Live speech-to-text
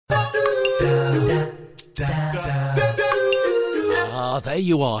There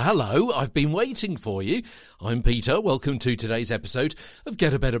you are. Hello, I've been waiting for you. I'm Peter. Welcome to today's episode of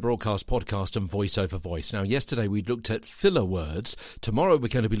Get a Better Broadcast Podcast and Voice Over Voice. Now, yesterday we looked at filler words. Tomorrow we're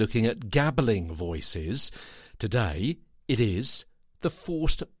going to be looking at gabbling voices. Today it is the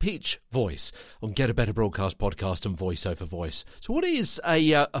forced pitch voice on Get a Better Broadcast Podcast and Voice Over Voice. So what is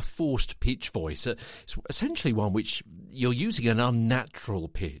a forced pitch voice? It's essentially one which you're using an unnatural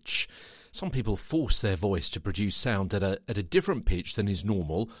pitch. Some people force their voice to produce sound at a different pitch than is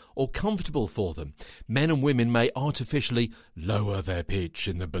normal or comfortable for them. Men and women may artificially lower their pitch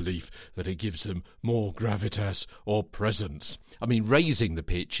in the belief that it gives them more gravitas or presence. I mean, raising the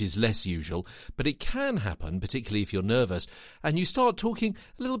pitch is less usual, but it can happen, particularly if you're nervous, and you start talking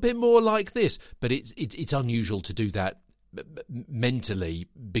a little bit more like this. But it's unusual to do that mentally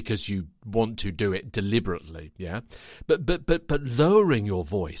because you want to do it deliberately, yeah. But lowering your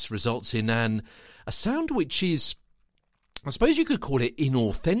voice results in a sound which is, I suppose you could call it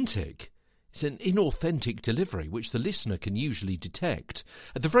inauthentic. It's an inauthentic delivery which the listener can usually detect.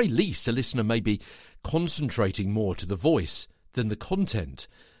 At the very least, a listener may be concentrating more to the voice than the content.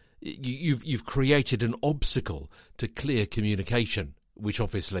 You've created an obstacle to clear communication, which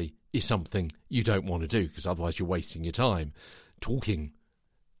obviously is something you don't want to do, because otherwise you're wasting your time talking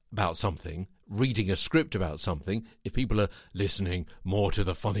about something, reading a script about something, if people are listening more to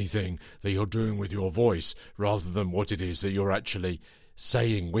the funny thing that you're doing with your voice rather than what it is that you're actually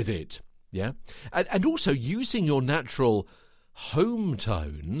saying with it. Yeah? And also using your natural home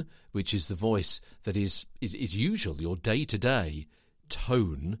tone, which is the voice that is usual, your day-to-day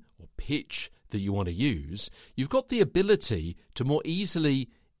tone or pitch that you want to use, you've got the ability to more easily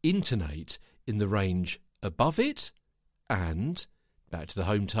intonate in the range above it and, back to the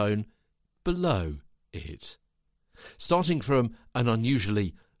home tone, below it. Starting from an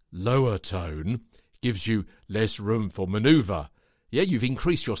unusually lower tone gives you less room for manoeuvre. Yeah, you've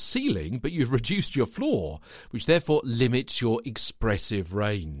increased your ceiling, but you've reduced your floor, which therefore limits your expressive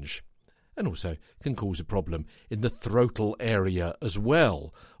range. And also can cause a problem in the throatal area as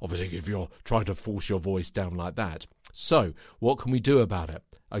well, obviously if you're trying to force your voice down like that. So, what can we do about it?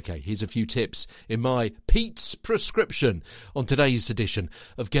 Okay, here's a few tips in my Pete's prescription on today's edition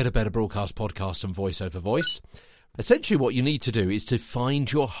of Get a Better Broadcast Podcast and Voice Over Voice. Essentially what you need to do is to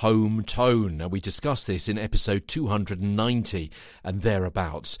find your home tone. Now, we discussed this in episode 290 and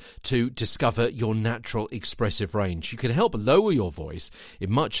thereabouts, to discover your natural expressive range. You can help lower your voice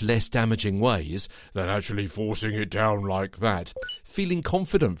in much less damaging ways than actually forcing it down like that. Feeling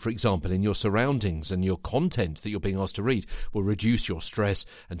confident, for example, in your surroundings and your content that you're being asked to read will reduce your stress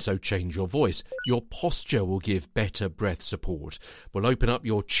and so change your voice. Your posture will give better breath support. Will open up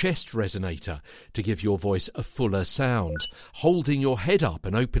your chest resonator to give your voice a fuller sound. Holding your head up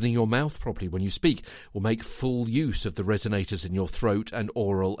and opening your mouth properly when you speak will make full use of the resonators in your throat and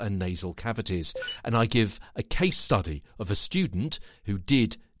oral and nasal cavities. And I give a case study of a student who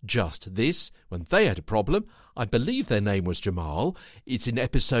did just this when they had a problem. I believe their name was Jamal. It's in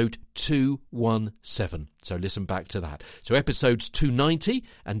episode 217. So listen back to that. So episodes 290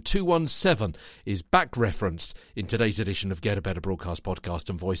 and 217 is back referenced in today's edition of Get a Better Broadcast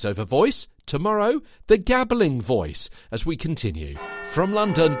Podcast and Voice Over Voice. Tomorrow, the gabbling voice as we continue. From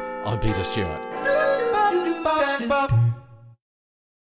London, I'm Peter Stewart.